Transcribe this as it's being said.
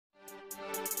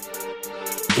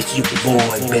It's your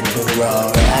boy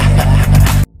BenBarrage.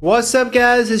 What's up,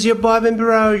 guys? It's your boy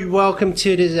BenBarrage. Welcome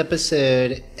to this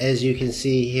episode. As you can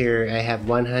see here, I have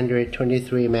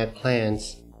 123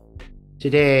 Magplants.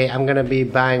 Today I'm gonna be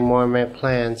buying more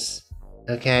Magplants,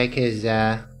 okay, because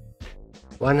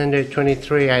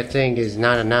 123 I think is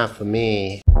not enough for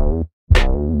me.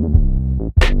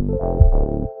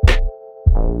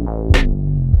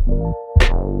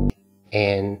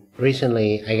 And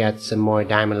recently I got some more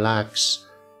diamond locks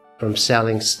from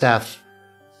selling stuff,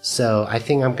 so I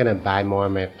think I'm gonna buy more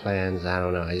Magplants. I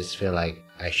don't know, I just feel like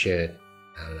I should.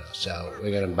 I don't know, so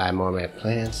we're gonna buy more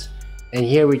Magplants. And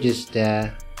here we just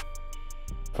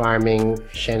farming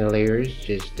chandeliers,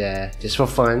 just for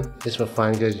fun,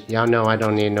 because y'all know I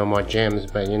don't need no more gems,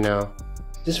 but you know,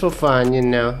 just for fun, you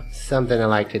know, something I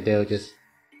like to do, just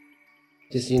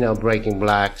you know, breaking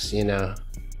blocks, you know.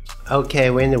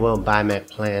 Okay, we're in the world buy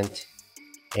Magplant,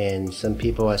 and some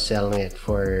people are selling it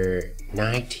for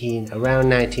around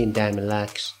 19 diamond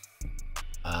locks.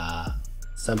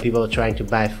 Some people are trying to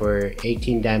buy for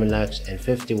 18 diamond locks and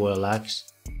 50 world locks.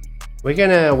 We're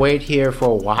gonna wait here for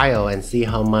a while and see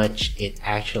how much it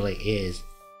actually is,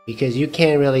 because you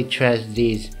can't really trust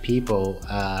these people,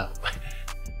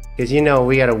 because you know,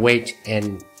 we gotta wait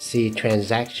and see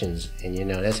transactions, and you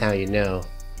know, that's how you know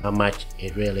how much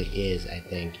it really is. I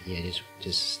think, yeah,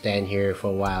 just stand here for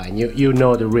a while and you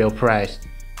know the real price.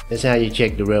 That's how you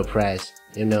check the real price,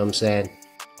 you know what I'm saying?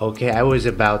 Okay, I was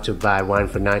about to buy one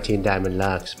for 19 diamond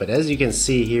locks, but as you can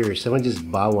see here, someone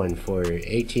just bought one for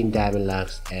 18 diamond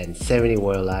locks and 70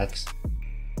 world locks.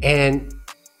 And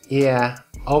yeah,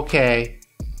 okay,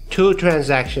 2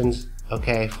 transactions,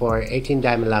 okay, for 18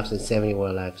 diamond locks and 70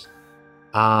 world locks.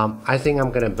 I think I'm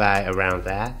gonna buy around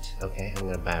that. Okay, I'm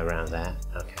gonna buy around that.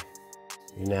 Okay,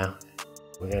 you know,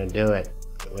 we're gonna do it.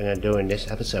 We're gonna do in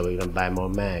this episode. We're gonna buy more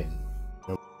mag.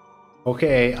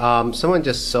 Okay, someone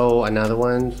just sold another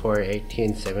one for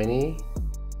 1870.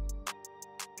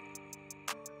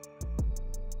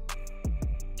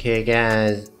 Okay,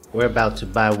 guys, we're about to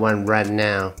buy one right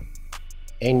now.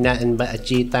 Ain't nothing but a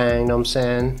G-thing, know what I'm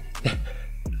saying?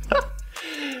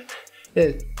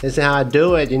 This is how I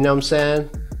do it, you know what I'm saying?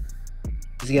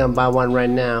 Just gonna buy one right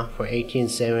now for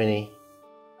 1870.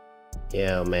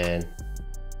 Yo, man,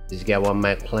 just got one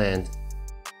Magplant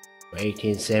for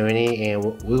 1870, and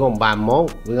we're gonna buy more.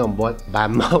 We're gonna buy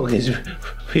more because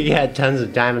we got tons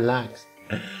of diamond locks,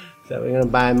 so we're gonna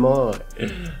buy more.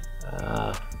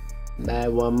 Buy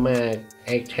one Mag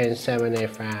 1870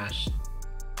 fast.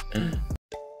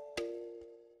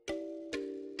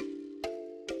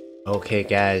 Okay,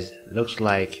 guys, looks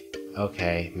like,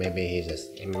 okay, maybe he's a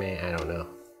scammer, I don't know.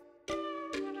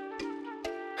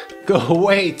 Go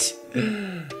wait!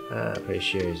 I'm pretty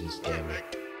sure he's a scammer.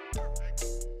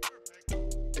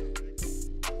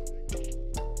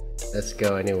 Let's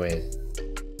go anyways.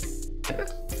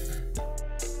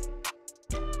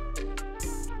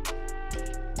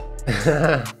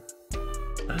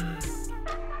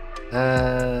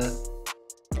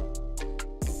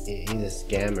 He's a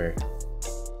scammer.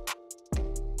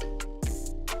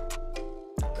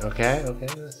 Okay,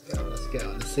 let's go.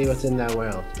 Let's see what's in that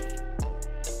world.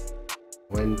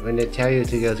 When they tell you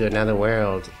to go to another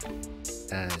world,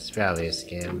 it's probably a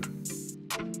scam.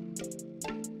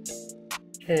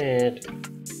 Trade.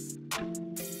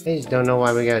 I just don't know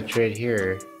why we gotta trade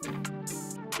here.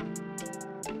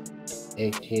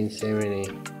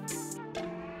 1870.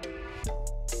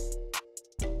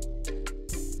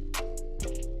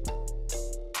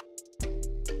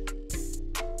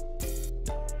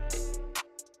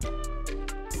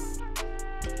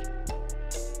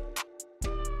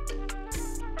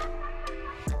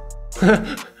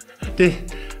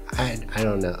 I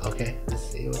don't know. Okay, let's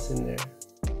see what's in there.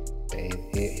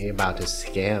 He about to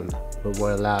scam. But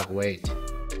more loud. Wait.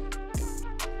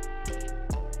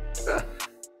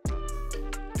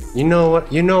 You know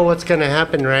what? You know what's gonna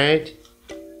happen, right?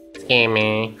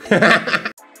 Scammy.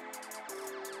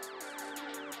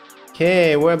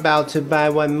 Okay, we're about to buy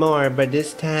one more, but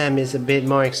this time it's a bit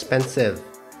more expensive.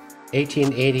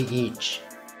 1880 each.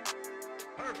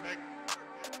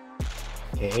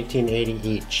 Okay, 1880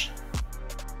 each.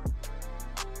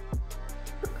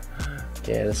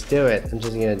 Yeah, let's do it. I'm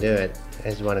just gonna do it. I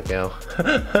just wanna go.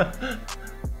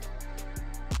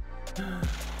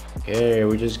 Okay,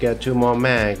 we just got 2 more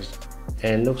mags.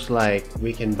 And it looks like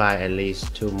we can buy at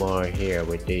least 2 more here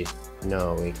with these.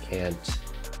 No, we can't.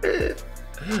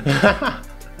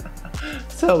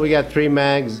 So we got 3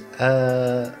 mags.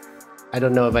 I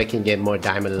don't know if I can get more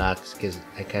diamond locks because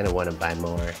I kind of want to buy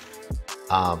more.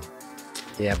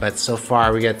 Yeah, but so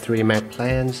far we got 3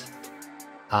 Magplants.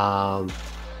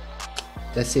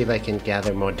 let's see if I can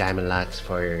gather more diamond locks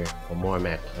for more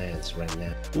Magplants right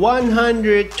now.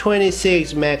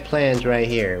 126 Magplants right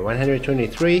here.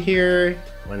 123 here.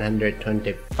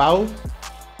 124.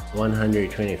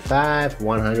 125.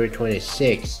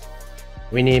 126.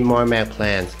 We need more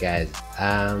Magplants, guys.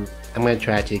 I'm gonna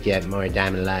try to get more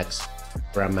diamond locks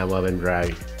from my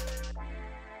BenBarrage.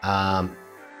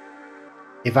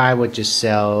 If I would just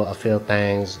sell a few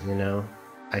things, you know,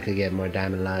 I could get more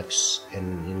diamond locks,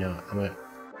 and you know,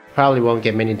 probably won't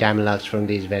get many diamond locks from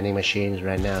these vending machines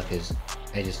right now because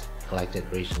I just collected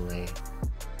recently.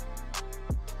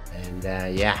 And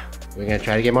yeah, we're gonna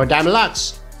try to get more diamond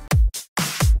locks.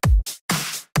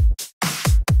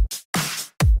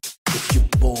 It's your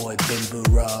boy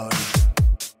BenBarrage.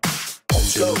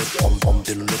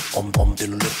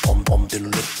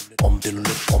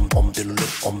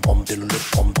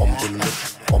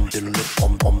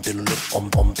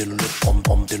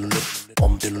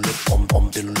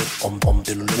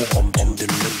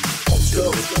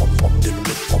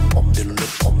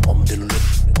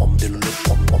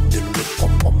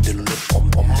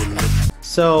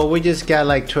 So we just got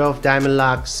like 12 diamond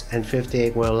locks and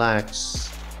 58 world locks,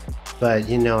 but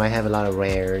you know, I have a lot of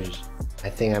rares. I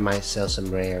think I might sell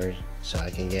some rares so I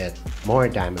can get more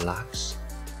diamond locks.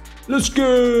 Let's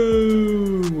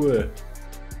go!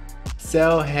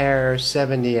 Sell hair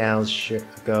 70L,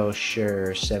 go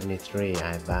sure 73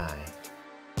 I buy.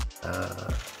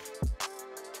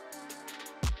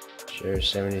 Sure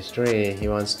 73, he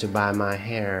wants to buy my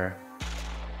hair.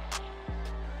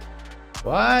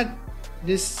 What?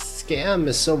 This scam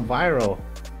is so viral.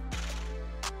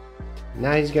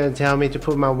 Now he's gonna tell me to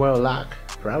put my world lock,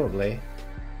 probably.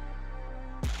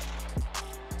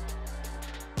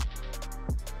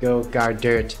 Go guard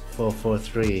dirt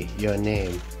 443, your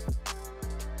name.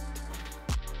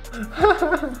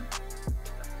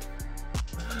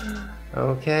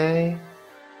 Okay.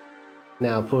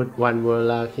 Now put one world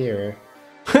lock here.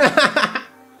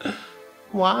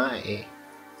 Why?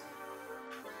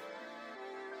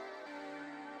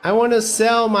 I want to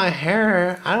sell my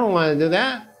hair. I don't want to do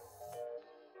that.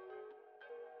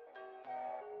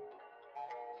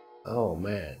 Oh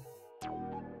man.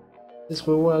 This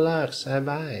for world locks, I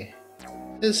buy.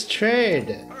 This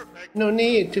trade. No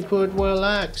need to put world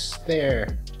locks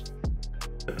there.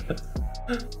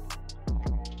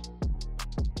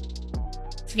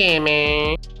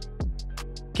 Scammy.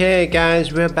 Okay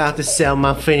guys, we're about to sell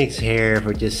my Phoenix hair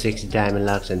for just 60 diamond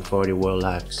locks and 40 world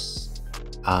locks.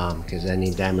 Cause I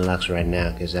need diamond locks right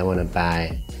now cause I want to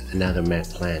buy another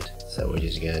Magplant. So we're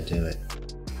just gonna do it.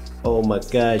 Oh my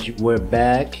gosh, we're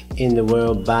back in the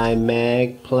world. Buy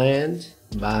Magplant.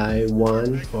 Buy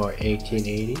one for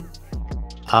 1880.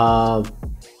 I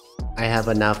have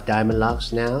enough diamond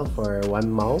locks now for one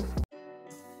more.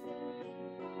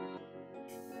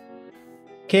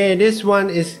 Okay, this one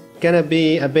is gonna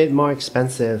be a bit more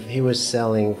expensive. He was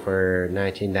selling for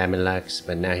 19 diamond locks,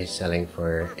 but now he's selling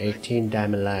for 18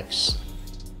 diamond locks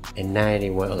and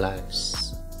 90 world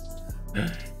locks.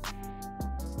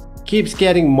 Keeps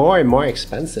getting more and more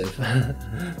expensive.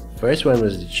 First one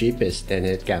was the cheapest, then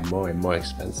it got more and more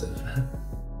expensive.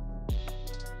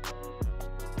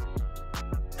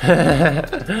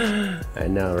 I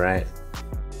know, right?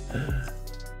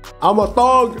 I'm a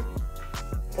thug!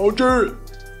 OG!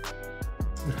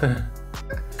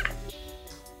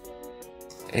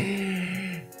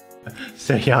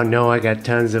 So y'all know I got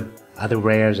tons of other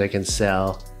rares I can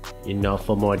sell, you know,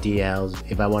 for more DLs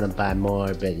if I want to buy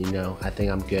more, but you know, I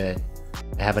think I'm good.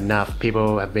 I have enough.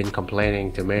 People have been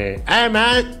complaining to me. Hey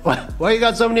man, why you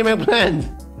got so many Magplants?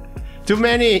 Too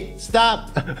many, stop!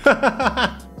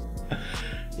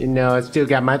 You know, I still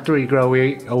got my 3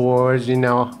 Growtopia awards, you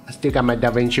know. I still got my Da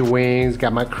Vinci wings,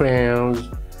 got my crowns,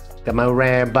 got my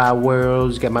rare by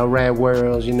worlds, got my rare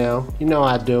worlds, you know. You know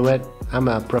how I do it. I'm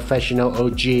a professional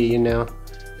OG, you know.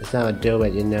 That's how I do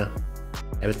it, you know.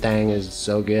 Everything is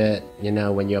so good, you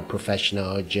know, when you're a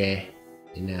professional OG. You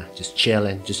know, just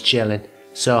chilling, just chilling.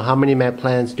 So how many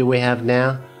Magplants do we have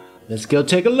now? Let's go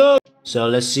take a look. So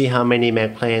let's see how many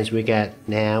Magplants we got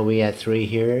now. We got 3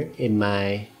 here in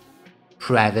my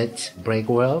private break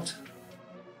world.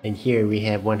 And here we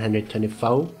have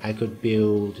 124. I could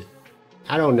build,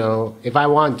 I don't know, if I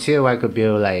want to, I could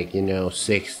build like, you know,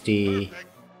 60,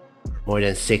 more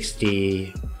than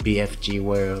 60 BFG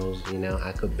worlds, you know.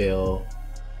 I could build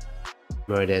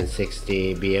more than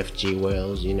 60 BFG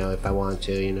worlds, you know, if I want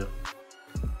to, you know.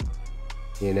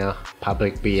 You know,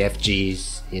 public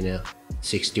BFGs, you know,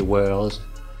 60 worlds.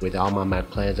 With all my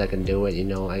Magplants I can do it, you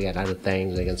know. I got other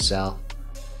things I can sell.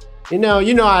 You know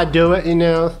how I do it, you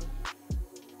know.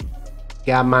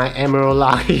 Got my emerald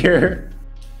lock here.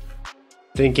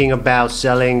 Thinking about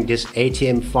selling this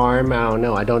ATM farm. I don't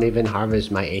know. I don't even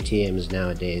harvest my ATMs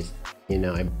nowadays. You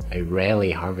know, I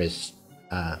rarely harvest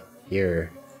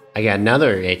here. I got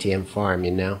another ATM farm,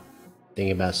 you know.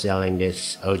 Thinking about selling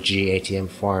this OG ATM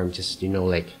farm. Just, you know,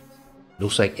 like,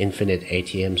 looks like infinite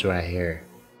ATMs right here.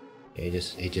 It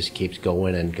just keeps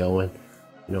going and going.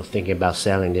 You know, thinking about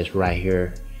selling this right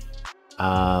here.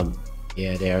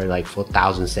 Yeah, there are like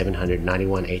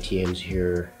 4,791 ATMs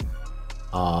here.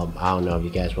 I don't know if you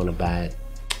guys want to buy it.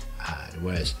 It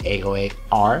was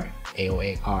 808R.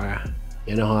 808R.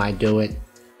 You know how I do it.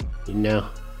 You know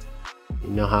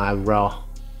how I roll.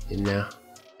 You know.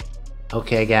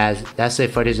 Okay, guys, that's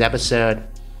it for this episode.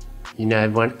 You know,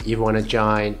 if you want to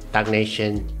join Dog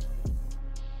Nation,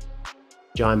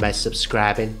 join by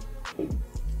subscribing.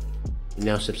 You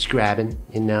know, subscribing.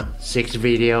 You know, 6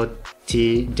 video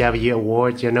TW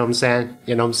awards. You know what I'm saying?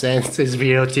 You know what I'm saying? 6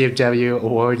 video TW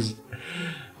awards.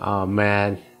 Oh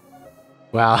man.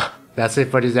 Well, that's it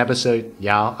for this episode,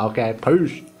 y'all. Okay,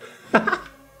 peace.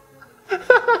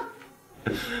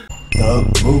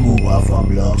 Doug Moo off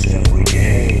from logs every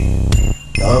day.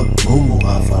 Doug Moo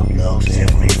off from logs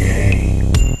every day.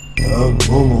 Doug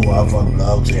Moo off from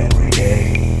logs every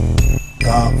day.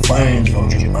 Got fans from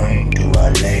Jermaine to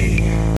LA.